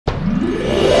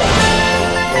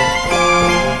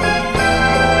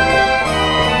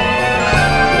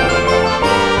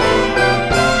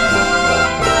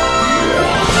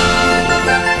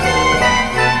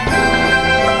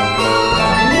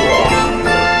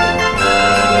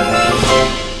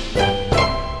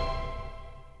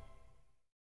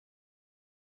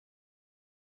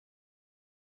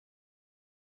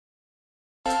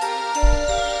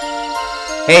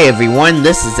Hey everyone,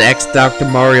 this is Dr.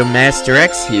 Mario Master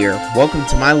X here. Welcome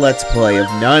to my Let's Play of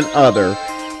none other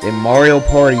than Mario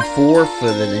Party 4 for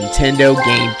the Nintendo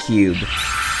Gamecube.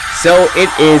 So it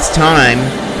is time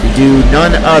to do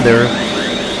none other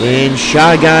than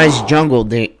Shy Guy's Jungle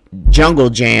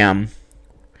Jam.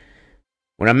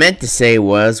 What I meant to say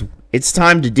was, it's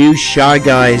time to do Shy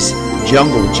Guy's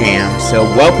Jungle Jam. So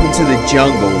welcome to the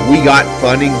jungle, we got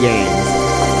fun and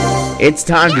games. It's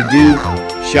time to do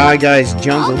Shy Guy's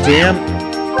Jungle Jam,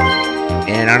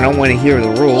 and I don't want to hear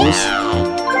the rules.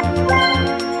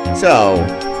 So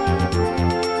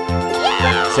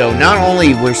not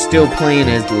only we're still playing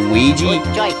as Luigi,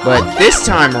 but this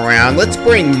time around, let's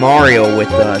bring Mario with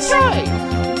us.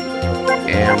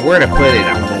 And where to put it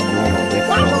on the normal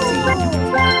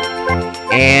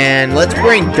difficulty. And let's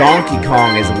bring Donkey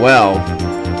Kong as well.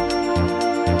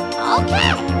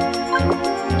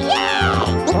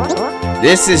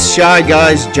 This is Shy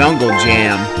Guy's Jungle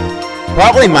Jam.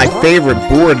 Probably my favorite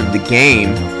board of the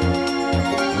game.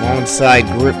 Alongside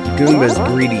Goomba's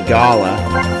Greedy Gala.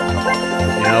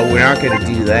 No, we're not going to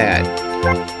do that.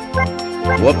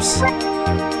 Whoops.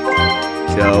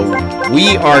 So,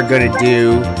 we are going to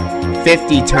do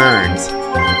 50 turns.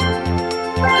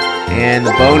 And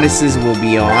the bonuses will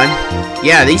be on.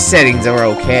 Yeah, these settings are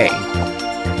okay.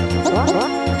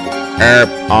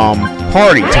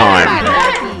 Party time.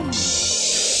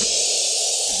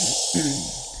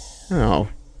 Oh,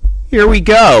 here we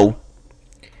go.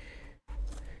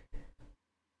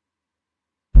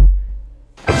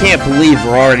 I can't believe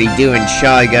we're already doing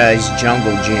Shy Guy's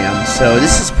Jungle Jam. So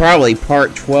this is probably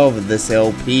part 12 of this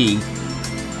LP.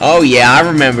 Oh yeah, I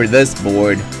remember this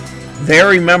board.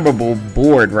 Very memorable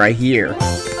board right here.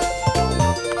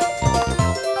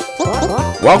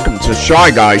 Welcome to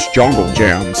Shy Guy's Jungle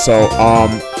Jam. So,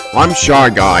 I'm Shy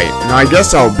Guy, and I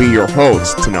guess I'll be your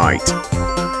host tonight.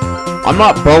 I'm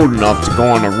not bold enough to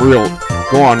go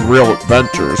on real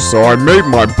adventures, so I made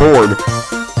my board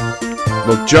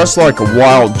look just like a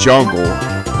wild jungle,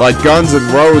 like Guns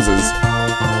N' Roses'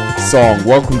 song,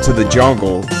 Welcome to the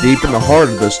Jungle. Deep in the heart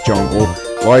of this jungle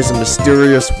lies a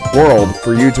mysterious world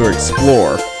for you to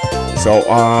explore. So,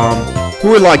 who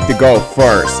would like to go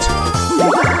first?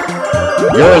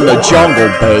 You're in the jungle,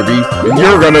 baby, and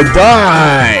you're gonna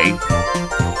die!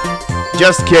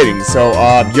 Just kidding, so,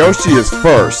 Yoshi is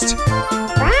first.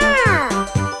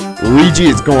 Luigi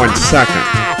is going second.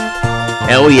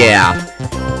 Hell yeah.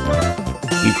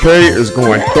 DK is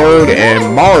going third,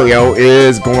 and Mario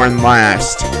is going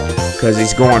last, because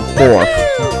he's going fourth.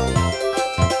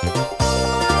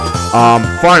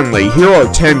 Finally, here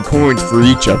are 10 coins for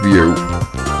each of you.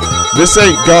 This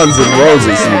ain't Guns N'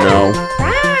 Roses, you know.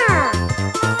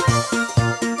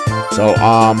 So,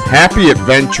 happy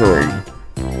adventuring.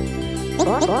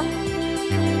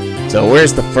 So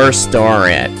where's the first star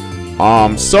at?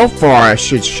 So far I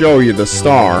should show you the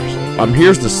star.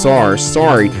 Here's the star.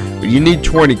 Sorry, but you need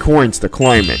 20 coins to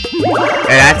claim it.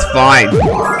 Hey, that's fine.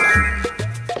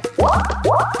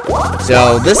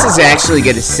 So this is actually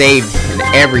gonna save in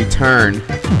every turn.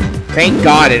 Thank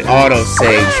God it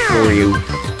auto-saves for you.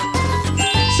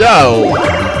 So,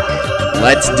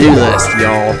 let's do this,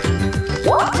 y'all.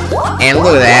 And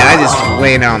look at that, I just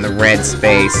landed on the red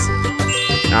space.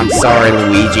 I'm sorry,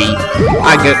 Luigi.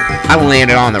 I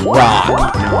landed on the rock.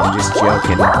 No, I'm just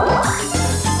joking.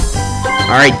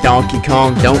 Alright, Donkey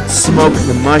Kong, don't smoke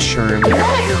the mushroom.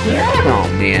 Oh,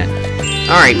 man.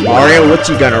 Alright, Mario, what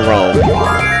you gonna roll?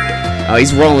 Oh,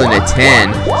 he's rolling a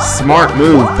 10. Smart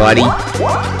move, buddy.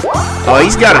 Oh,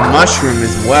 he's got a mushroom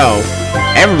as well.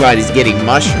 Everybody's getting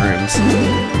mushrooms.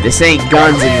 This ain't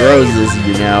Guns N' Roses,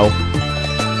 you know.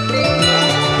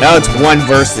 No, it's 1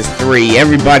 versus 3.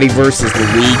 Everybody versus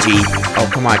Luigi. Oh,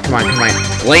 come on, come on, come on.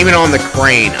 Blame it on the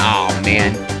crane. Oh,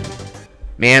 man.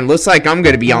 Man, looks like I'm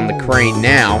gonna be on the crane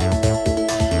now.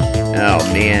 Oh,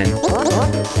 man.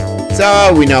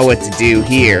 So, we know what to do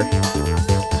here.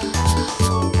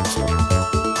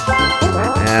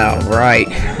 Alright.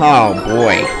 Oh,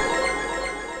 boy.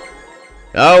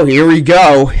 Oh, here we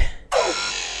go. Oh,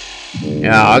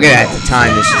 I'm gonna have to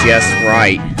time this just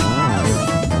right.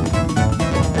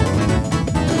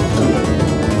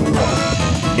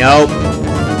 Nope.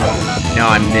 No,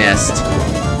 I missed.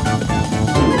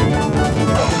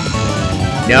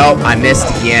 Nope, I missed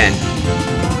again.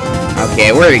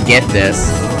 Okay, we're gonna get this.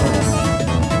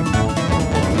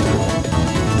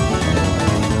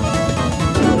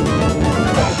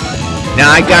 No,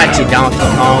 I got you, Donkey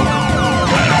Kong.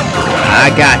 I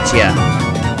got you.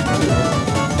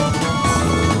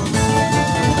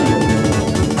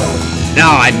 No,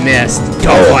 I missed.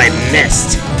 Oh, I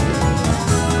missed.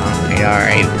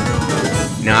 Alright.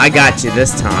 No, I got you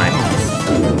this time.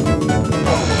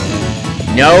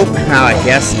 Nope. I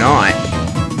guess not.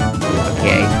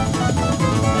 Okay.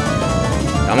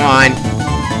 Come on.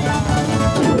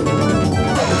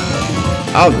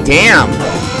 Oh, damn.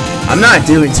 I'm not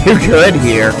doing too good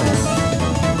here.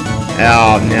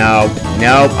 Oh, no.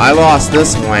 Nope, I lost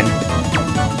this one.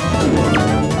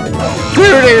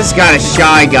 Dude, I just got a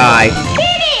Shy Guy.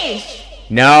 Finish!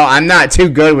 No, I'm not too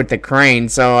good with the crane,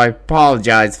 so I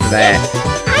apologize for that.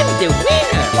 I'm the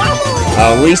winner!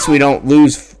 At least we don't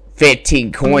lose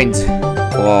 15 coins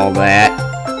for all that.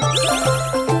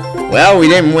 Well, we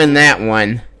didn't win that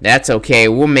one. That's okay,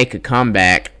 we'll make a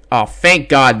comeback. Oh, thank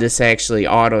God this actually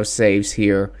auto-saves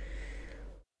here.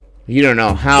 You don't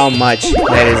know how much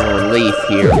that is a relief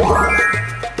here.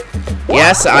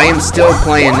 Yes, I am still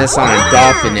playing this on a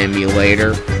Dolphin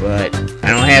emulator, but I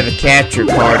don't have a capture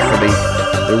card for the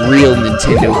real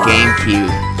Nintendo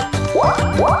Gamecube.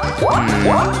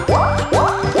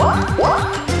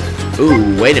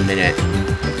 Ooh, wait a minute.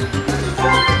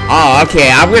 Oh, okay,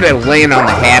 I'm gonna land on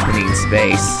the happening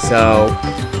space, so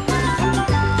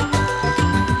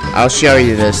I'll show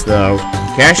you this, though.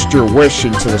 Cast your wish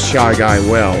into the Shy Guy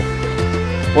well.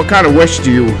 What kind of wish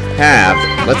do you have?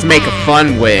 Let's make a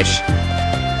fun wish.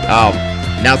 Oh,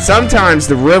 now sometimes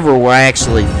the river will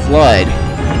actually flood,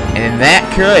 and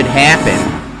that could happen.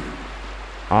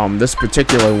 This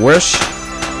particular wish?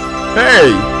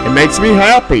 Hey, it makes me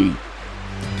happy.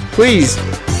 Please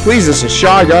as a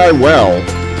Shy Guy well.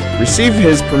 Receive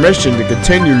his permission to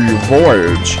continue your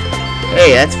voyage.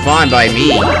 Hey, that's fine by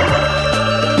me.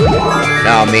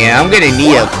 Oh man, I'm gonna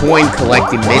need a coin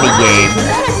collecting minigame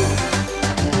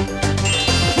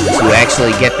to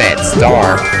actually get that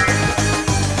star.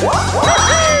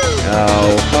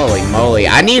 Oh, holy moly.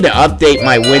 I need to update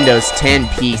my Windows 10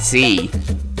 PC.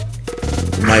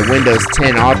 My Windows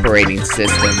 10 operating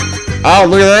system. Oh,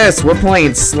 look at this. We're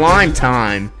playing Slime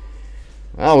Time.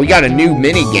 Oh, we got a new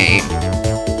minigame.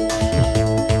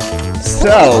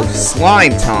 So,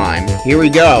 Slime Time. Here we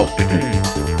go.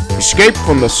 Escape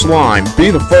from the slime. Be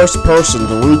the first person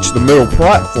to reach the middle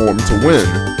platform to win.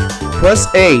 Press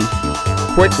A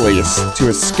quickly to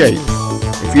escape.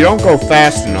 If you don't go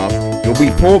fast enough, you'll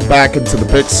be pulled back into the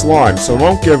big slime, so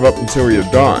don't give up until you're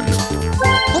done.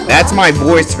 That's my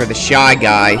voice for the Shy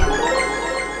Guy.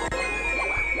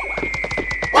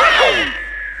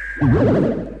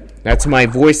 That's my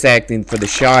voice acting for the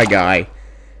Shy Guy.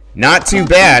 Not too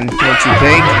bad, don't you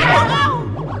think?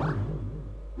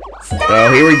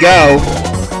 So here we go.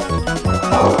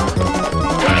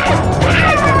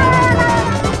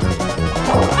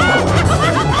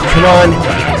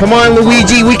 Come on,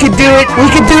 Luigi, we can do it,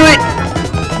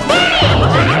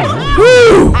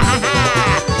 Woo!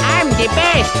 I'm the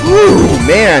best! Woo,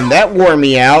 man, that wore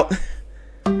me out.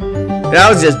 And I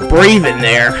was just breathing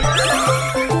there.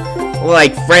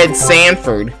 Like Fred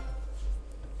Sanford.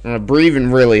 I'm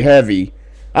breathing really heavy.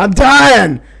 I'm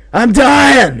dying! Oh,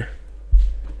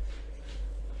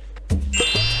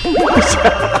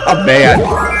 man.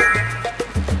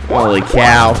 Holy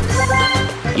cow.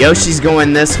 Yoshi's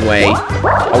going this way.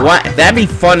 Oh, what? That'd be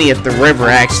funny if the river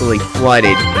actually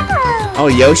flooded. Oh,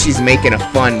 Yoshi's making a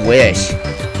fun wish.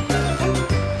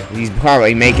 He's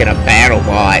probably making a battle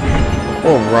bot.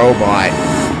 Or robot.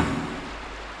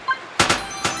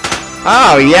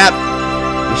 Oh, yep.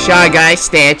 The Shy Guy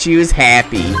statue is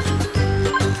happy.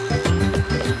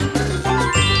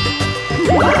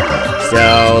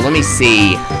 So, let me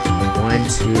see. 1, 2,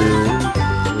 3,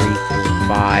 4,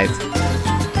 5.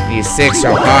 Need a 6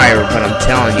 or higher, but I'm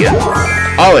telling you.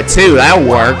 Oh, a 2, that'll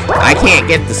work. I can't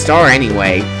get the star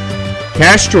anyway.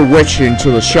 Cast your wish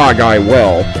into the Shy Guy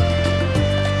well.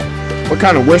 What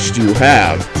kind of wish do you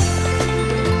have?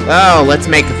 Oh, let's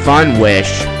make a fun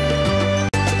wish.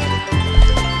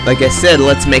 Like I said,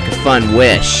 let's make a fun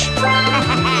wish.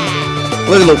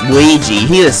 Look at Luigi,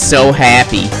 he is so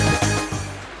happy.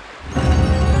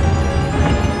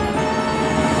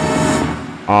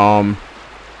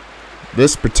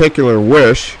 This particular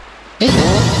wish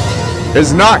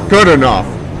is not good enough.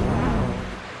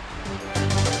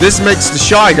 This makes the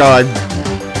Shy Guy,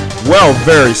 well,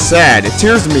 very sad.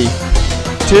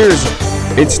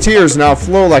 Its tears now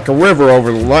flow like a river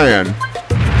over the land.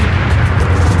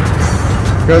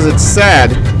 Because it's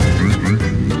sad.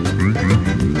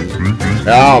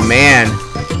 Oh, man.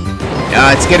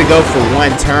 It's gonna go for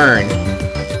one turn.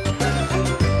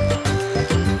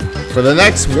 For the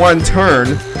next one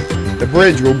turn, the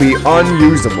bridge will be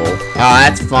unusable. Oh,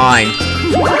 that's fine.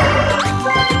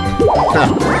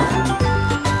 Huh.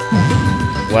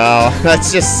 Well,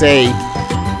 let's just say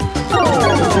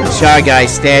Shy Guy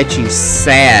statue's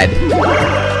sad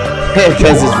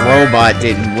because his robot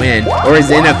didn't win, or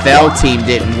his NFL team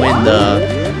didn't win the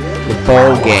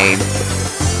bowl game.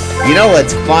 You know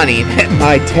what's funny?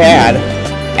 My dad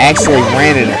actually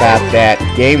ranted about that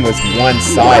game was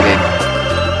one-sided.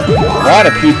 A lot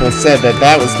of people said that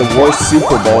that was the worst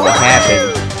Super Bowl to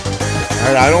happen.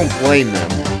 I don't blame them.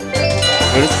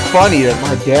 But it's funny that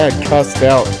my dad cussed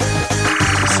out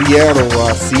Seattle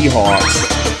Seahawks.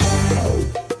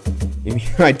 And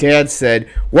my dad said,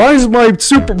 "Why is my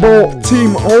Super Bowl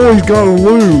team always gonna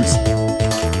lose?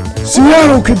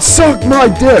 Seattle can suck my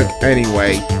dick."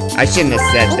 Anyway, I shouldn't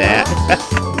have said that.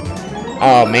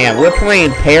 Oh man, we're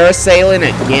playing parasailing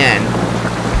again.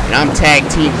 And I'm tag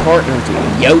team partners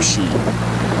with Yoshi.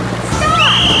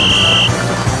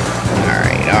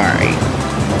 Alright, alright.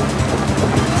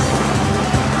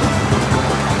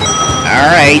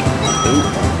 Alright.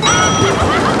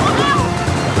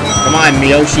 Come on,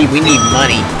 Yoshi, we need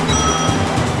money.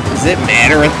 Does it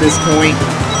matter at this point?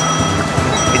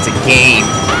 It's a game.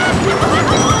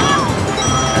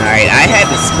 Alright, I had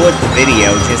to split the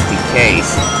video just in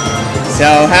case.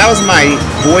 So, how's my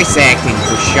voice acting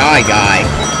for Shy Guy?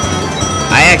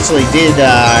 I actually did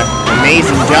an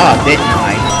amazing job, didn't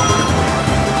I?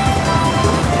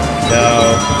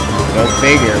 So, go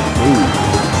figure. Ooh.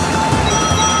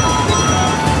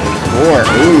 4.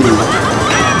 Ooh.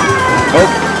 Oh,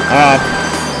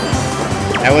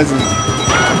 that wasn't...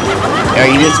 Oh,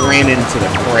 you just ran into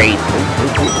the crate.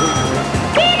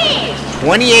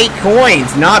 28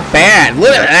 coins, not bad.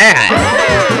 Look at that.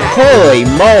 Holy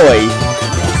moly.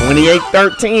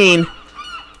 28-13.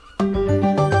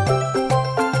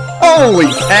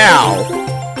 Holy cow!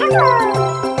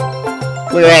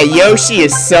 Look at that, Yoshi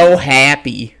is so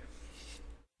happy.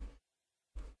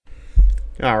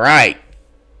 Alright.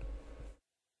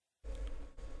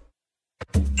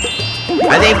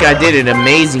 I think I did an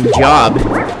amazing job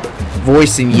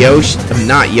voicing Yoshi,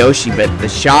 not Yoshi, but the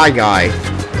Shy Guy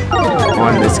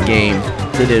on this game.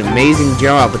 Did an amazing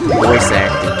job with the voice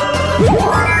acting.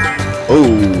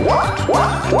 Ooh.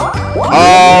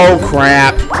 Oh,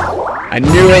 crap. I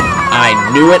knew it, I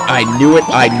knew it, I knew it,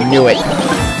 I knew it.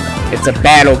 It's a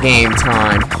battle game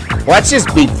time. Let's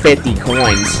just beat 50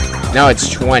 coins. No, it's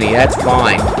 20, that's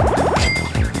fine.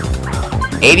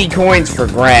 80 coins for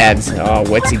grabs. Oh,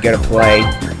 what's he gonna play?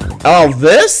 Oh,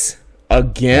 this?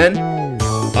 Again?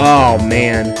 Oh,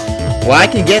 man. Well, I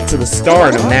can get to the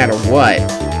star no matter what.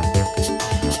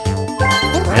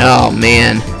 Oh,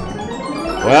 man.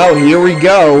 Well, here we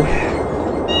go.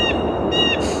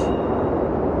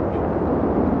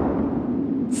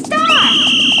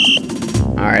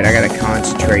 Alright, I gotta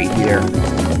concentrate here.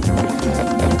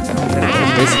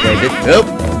 This way, oh,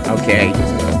 okay.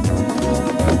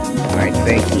 Alright,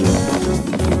 thank you.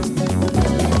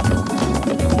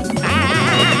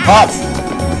 Oh,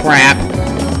 crap.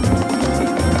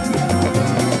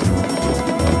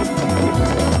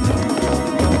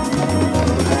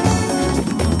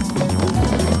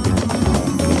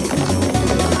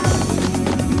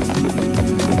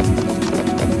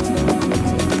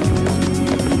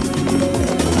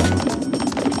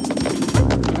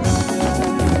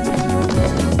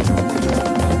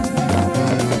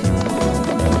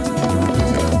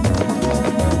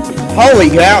 Holy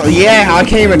cow, yeah, I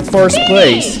came in first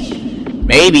place.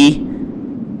 Maybe.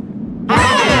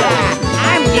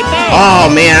 I'm the best. Oh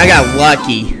man, I got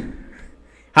lucky.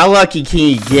 How lucky can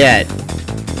you get?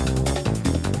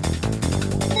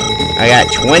 I got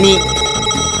 20.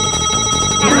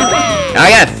 I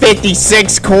got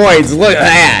 56 coins, look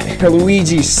at that.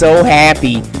 Luigi's so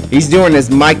happy. He's doing his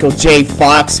Michael J.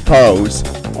 Fox pose.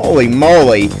 Holy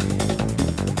moly.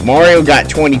 Mario got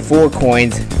 24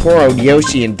 coins. Poor old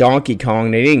Yoshi and Donkey Kong,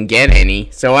 they didn't get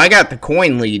any. So I got the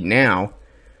coin lead now.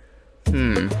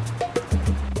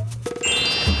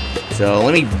 So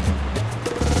let me...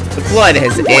 The flood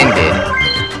has ended.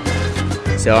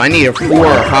 So I need a 4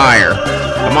 or higher.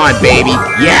 Come on, baby.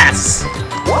 Yes!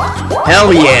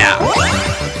 Hell yeah!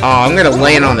 Oh, I'm gonna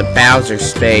land on the Bowser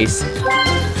space.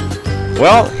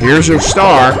 Well, here's your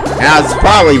star. Now it's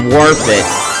probably worth it.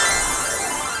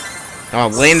 Oh,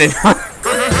 landed on...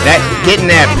 Getting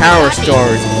that power star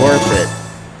is worth it.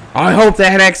 I hope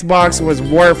that Xbox was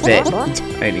worth it.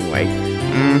 Anyway.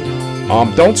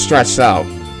 Don't stress out.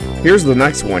 Here's the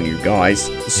next one, you guys.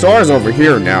 The star's over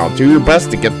here now. Do your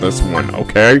best to get this one,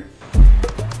 okay?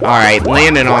 Alright,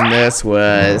 landing on this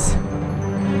was...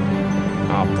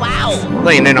 Oh, wow!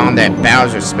 Landing on that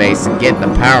Bowser space and getting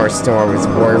the power star was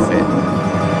worth it.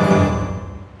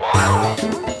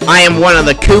 I am one of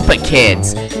the Koopa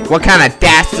kids. What kind of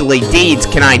dastardly deeds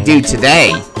can I do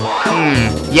today?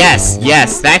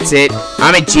 Yes, that's it.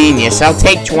 I'm a genius. I'll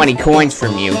take 20 coins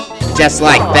from you. Just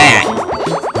like that.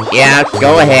 Yeah,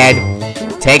 go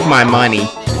ahead. Take my money.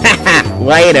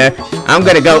 Later. I'm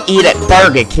gonna go eat at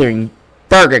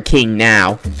Burger King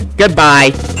now.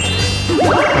 Goodbye.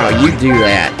 Oh, you do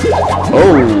that.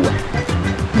 Oh.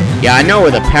 Yeah, I know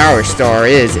where the Power Star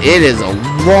is. It is a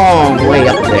long way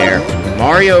up there.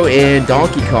 Mario and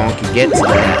Donkey Kong can get to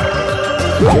that.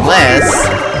 Unless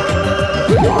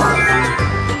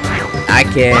I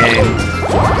can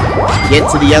get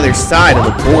to the other side of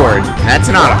the board. That's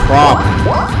not a problem.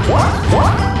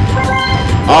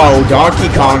 Oh, Donkey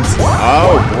Kong's...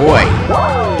 Oh, boy.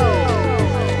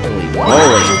 Holy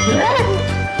moly.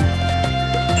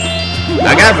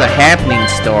 I got the Happening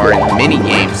Star and the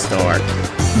Minigame Star.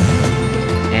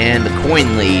 And the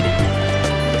coin lead.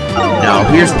 Now,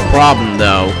 here's the problem,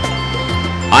 though.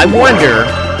 I wonder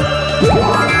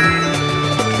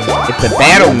if the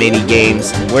battle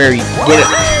minigames, where you get a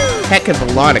heck of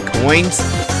a lot of coins,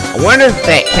 I wonder if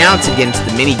that counts against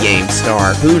the minigame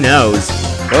star. Who knows?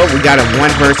 Oh, we got a 1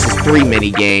 versus 3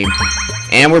 minigame.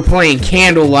 And we're playing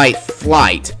Candlelight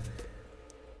Flight.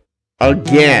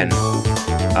 Again.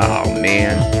 Oh,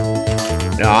 man.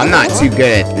 No, I'm not too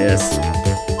good at this.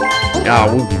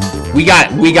 No, we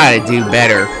gotta do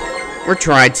better. We're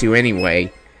trying to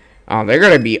anyway. Oh, they're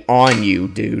gonna be on you,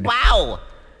 dude. Wow.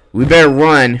 We better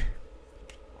run.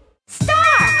 Stop.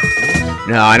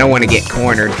 No, I don't want to get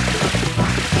cornered.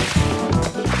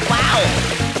 Wow.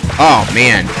 Oh,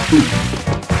 man.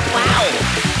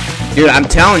 Wow. Dude, I'm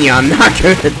telling you, I'm not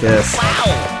good at this. Wow.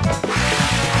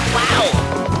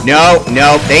 Wow.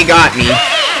 No, they got me.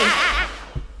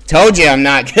 Told you I'm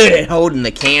not good at holding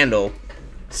the candle.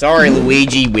 Sorry,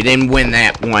 Luigi, we didn't win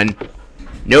that one.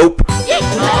 Nope.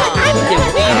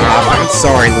 I'm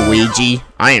sorry, Luigi.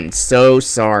 I am so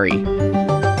sorry.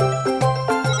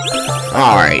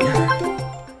 Alright.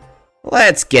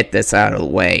 Let's get this out of the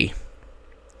way.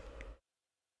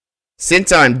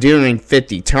 Since I'm doing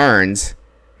 50 turns,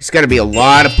 there's gonna be a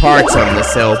lot of parts on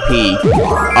this LP.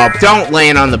 Oh, don't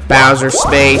land on the Bowser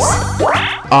space.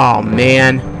 Oh,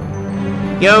 man.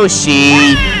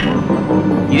 Yoshi!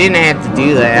 You didn't have to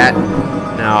do that.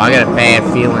 No, I got a bad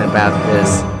feeling about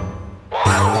this.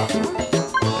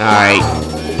 Alright.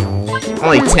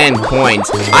 Only 10 coins.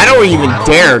 I don't even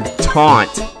dare taunt.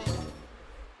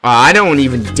 I don't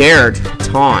even dare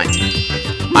taunt.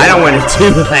 I don't want to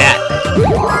do that.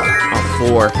 Oh,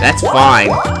 4. That's fine.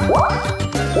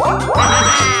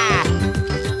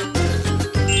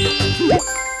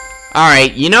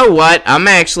 Alright, you know what? I'm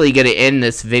actually going to end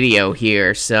this video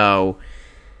here, so...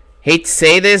 Hate to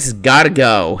say this, gotta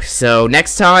go. So,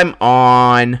 next time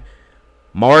on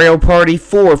Mario Party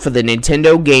 4 for the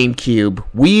Nintendo GameCube,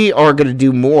 we are going to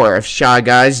do more of Shy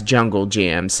Guy's Jungle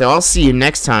Jam. So, I'll see you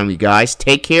next time, you guys.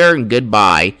 Take care and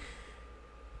goodbye.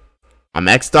 I'm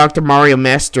X Dr. Mario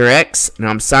Master X, and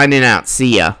I'm signing out.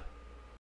 See ya.